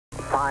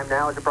Time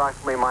now is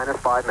approximately minus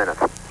 5 minutes.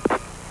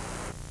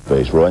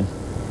 Face, Roy.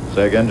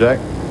 Say again, Jack?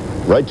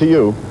 Right to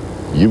you.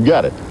 You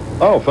got it.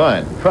 Oh,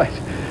 fine. Right.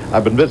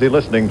 I've been busy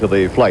listening to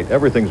the flight.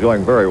 Everything's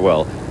going very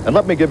well. And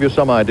let me give you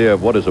some idea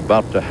of what is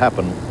about to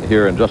happen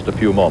here in just a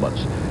few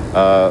moments.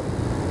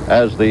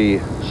 As the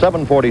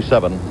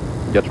 747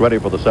 gets ready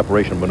for the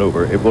separation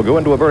maneuver, it will go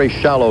into a very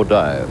shallow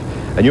dive.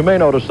 And you may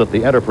notice that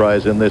the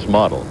Enterprise in this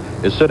model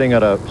is sitting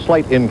at a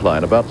slight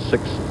incline, about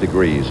 6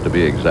 degrees to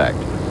be exact.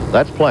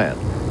 That's planned.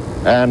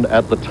 And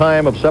at the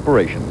time of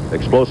separation,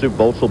 explosive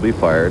bolts will be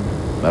fired.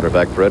 Matter of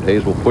fact, Fred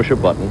Haise will push a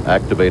button,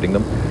 activating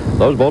them.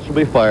 Those bolts will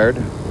be fired,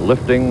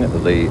 lifting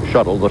the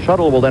shuttle. The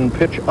shuttle will then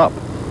pitch up,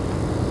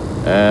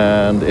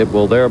 and it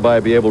will thereby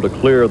be able to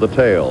clear the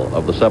tail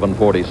of the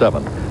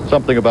 747,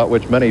 something about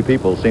which many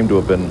people seem to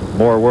have been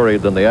more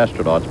worried than the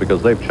astronauts,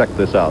 because they've checked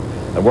this out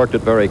and worked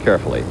it very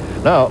carefully.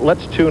 Now,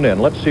 let's tune in.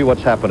 Let's see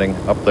what's happening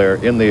up there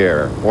in the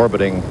air,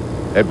 orbiting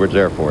Edwards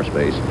Air Force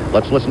Base.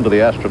 Let's listen to the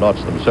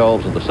astronauts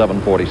themselves and the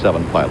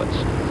 747 pilots.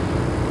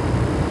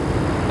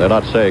 They're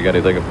not saying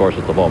anything, of course,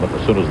 at the moment.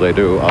 As soon as they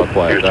do, I'll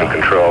quiet down.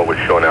 Houston Control, we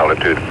show an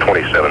altitude of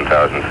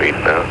 27,000 feet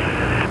now.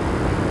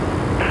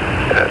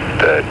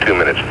 At 2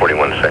 minutes,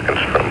 41 seconds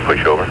from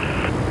pushover.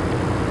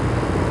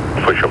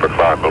 Pushover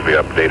clock will be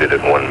updated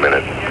at 1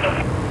 minute.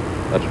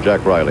 That's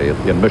Jack Riley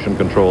in Mission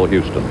Control,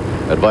 Houston,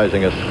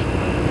 advising us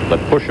that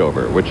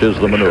pushover, which is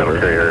the maneuver. Shuttle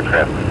carrier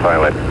aircraft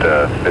pilot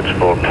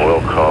Fitzbolton will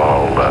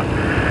call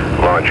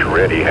launch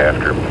ready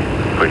after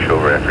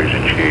pushover, after he's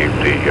achieved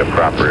the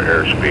proper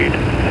airspeed.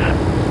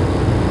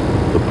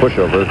 The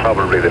pushover.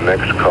 Probably the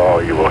next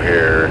call you will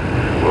hear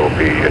will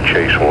be a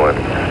Chase 1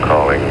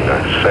 calling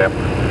SEP.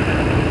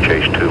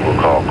 Chase 2 will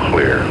call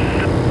clear.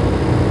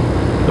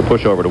 The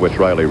pushover to which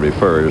Riley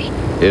refers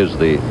is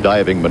the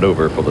diving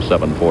maneuver for the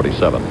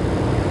 747.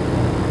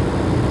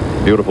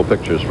 Beautiful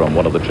pictures from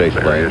one of the chase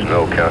planes. There is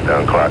no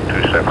countdown clock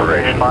to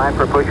separation. 5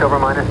 for pushover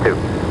minus 2.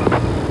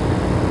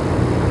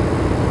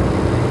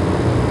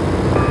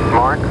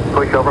 Mark,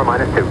 pushover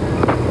minus 2.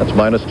 That's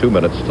minus 2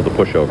 minutes to the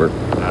pushover.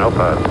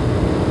 Alpha.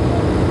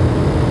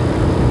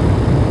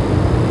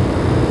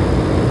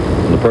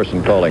 And the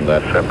person calling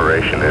that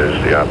Separation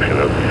is the option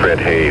of Fred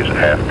Haise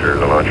after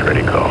the launch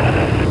ready call.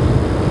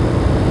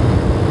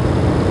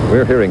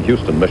 We're hearing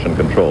Houston Mission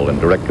Control in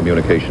direct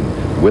communication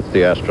with the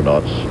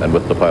astronauts and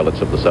with the pilots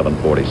of the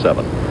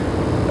 747.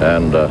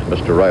 And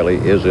Mr. Riley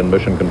is in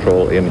Mission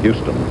Control in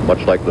Houston,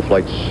 much like the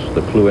flights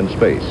that flew in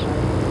space.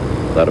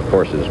 That, of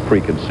course, is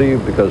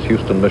preconceived because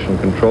Houston Mission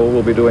Control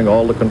will be doing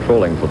all the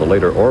controlling for the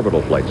later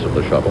orbital flights of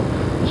the shuttle,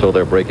 and so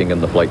they're breaking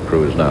in the flight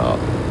crews now.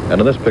 And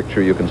in this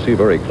picture, you can see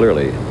very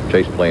clearly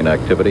chase plane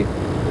activity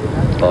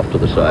off to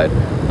the side.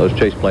 Those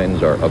chase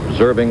planes are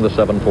observing the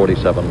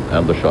 747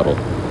 and the shuttle.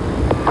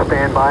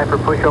 Stand by for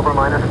pushover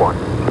minus 1.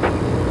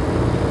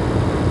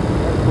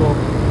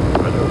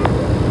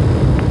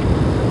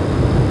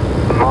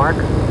 Mark,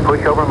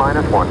 pushover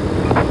minus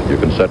 1. You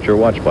can set your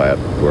watch by it.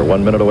 We're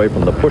 1 minute away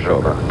from the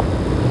pushover,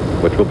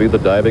 which will be the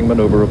diving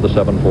maneuver of the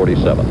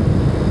 747.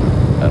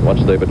 And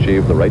once they've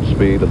achieved the right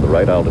speed and the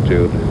right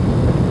altitude,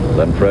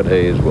 then Fred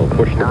Haise will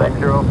push the button.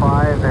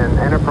 905 and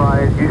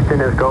Enterprise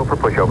Houston is go for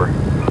pushover.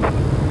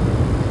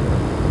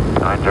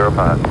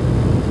 905.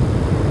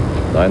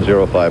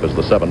 905 is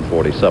the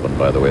 747,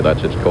 by the way.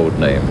 That's its code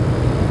name.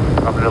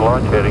 Coming to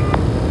launch heading.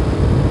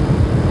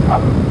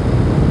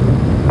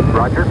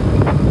 Roger.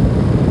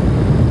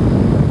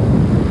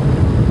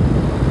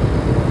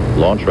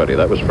 Launch ready.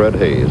 That was Fred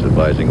Haise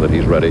advising that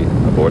he's ready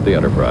aboard the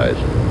Enterprise.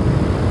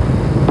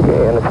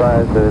 Okay,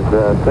 Enterprise is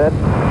set.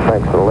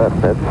 Thanks for the left,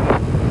 Fred.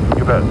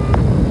 You bet.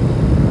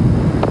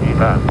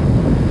 Anytime.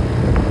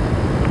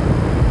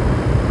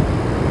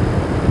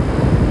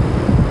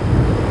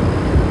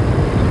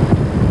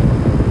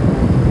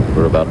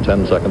 We're about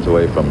 10 seconds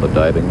away from the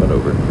diving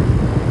maneuver.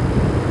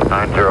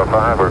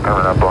 905, we're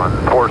coming up on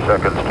 4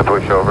 seconds to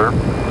push over.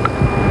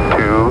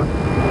 2,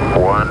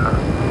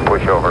 1,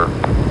 push over.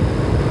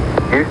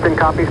 Houston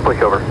copies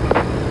pushover.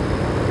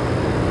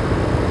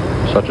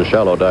 Such a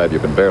shallow dive you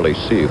can barely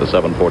see the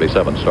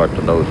 747 start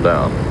to nose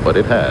down, but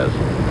it has.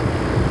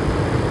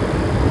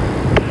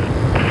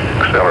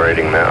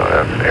 Accelerating now,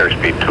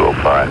 airspeed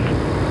 205.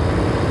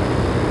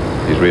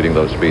 He's reading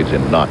those speeds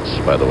in knots,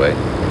 by the way.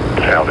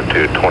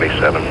 Altitude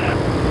 27.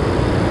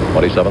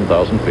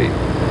 27,000 feet.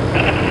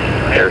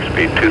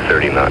 Airspeed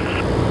 230 knots.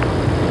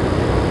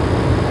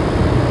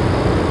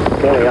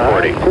 Okay,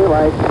 40. 2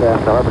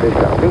 lights, orbit is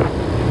copy.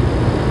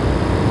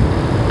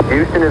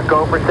 Houston is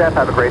go for SEP.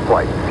 Have a great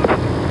flight.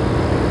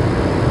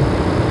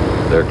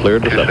 They're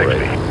cleared to 260.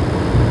 separate.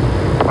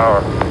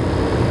 Power.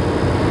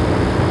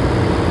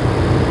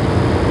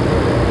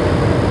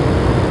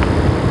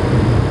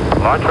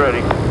 Launch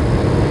ready.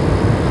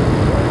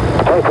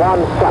 Take 1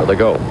 There stop. they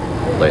go.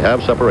 They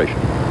have separation.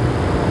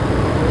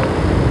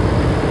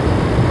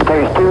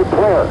 Phase 2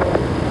 clear.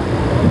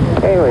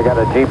 Okay, we got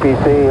a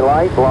GPC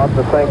light, lost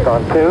the sync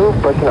on 2,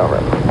 pushing over.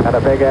 Got a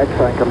big X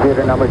on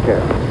computer number 2.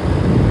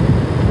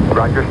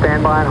 Roger,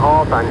 stand by and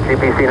halt on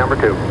GPC number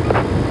 2.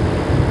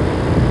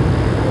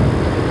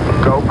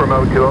 Go for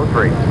mode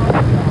 203.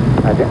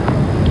 Roger.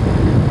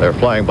 They're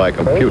flying by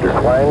computer,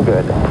 Flying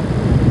good.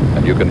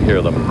 and you can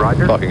hear them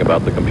Roger. talking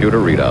about the computer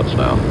readouts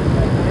now.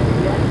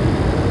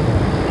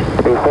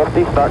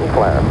 250, starting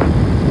flare.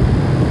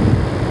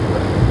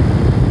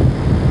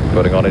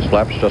 Putting on his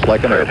flaps just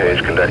like an Fred airplane.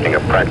 Hayes conducting a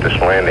practice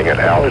landing at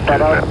altitude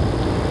now.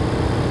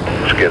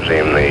 This gives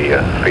him the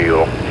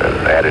feel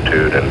and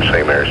attitude and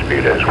same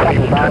airspeed as when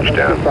he touched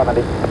down.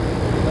 270.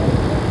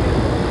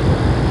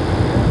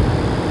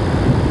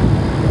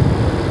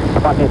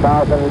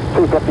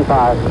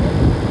 20,255.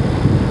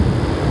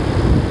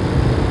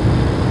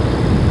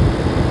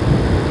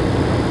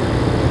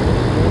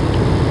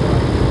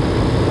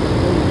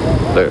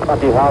 There.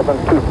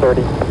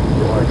 20,230.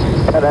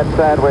 Yeah, that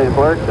sideways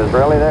lurch is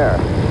really there.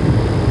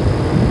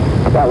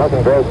 Yeah,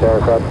 looking great there,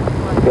 Fred.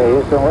 Okay,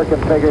 Houston, we're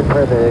configured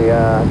for the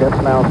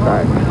dismount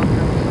start.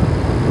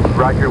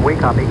 Roger, we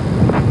copy.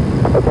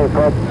 Okay,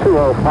 Fred,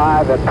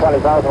 205 at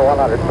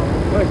 20,100.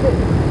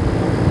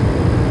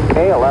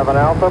 Okay, 11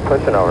 Alpha,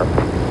 pushing over.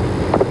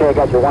 Okay, I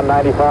got you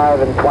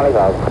 195 and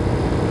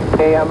 20,000.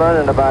 Okay, I'm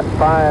running about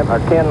 5 or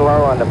 10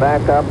 low on the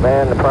backup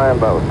and the prime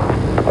boat.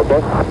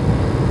 Okay.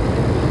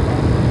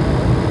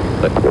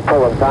 You're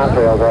pulling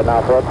contrails right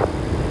now, Fred.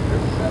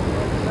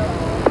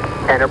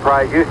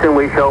 Enterprise Houston,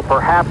 we show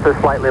perhaps a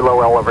slightly low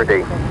L over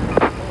D.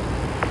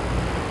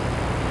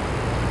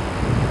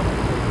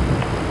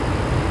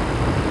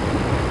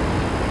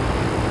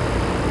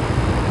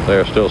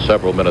 They're still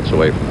several minutes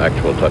away from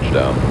actual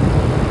touchdown.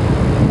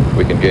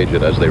 We can gauge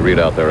it as they read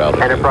out their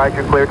altitude. Enterprise,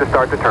 you're cleared to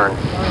start the turn.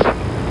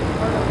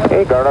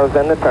 Okay, Gordo's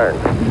in the turn.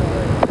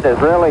 It's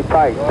really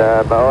tight,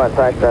 Bo. In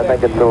fact, I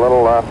think it's a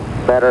little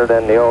better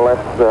than the old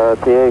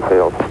TA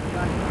field.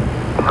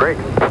 Great.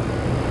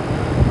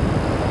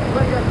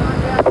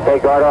 Okay,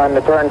 Gordo, on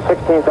the turn,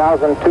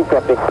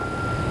 16,250.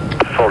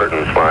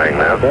 Fullerton flying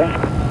now.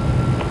 Okay.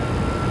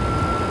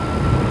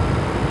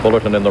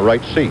 Fullerton in the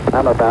right seat.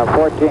 I'm about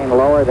 14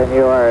 lower than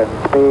you are in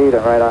speed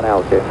and right on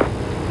altitude.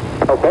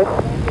 Okay.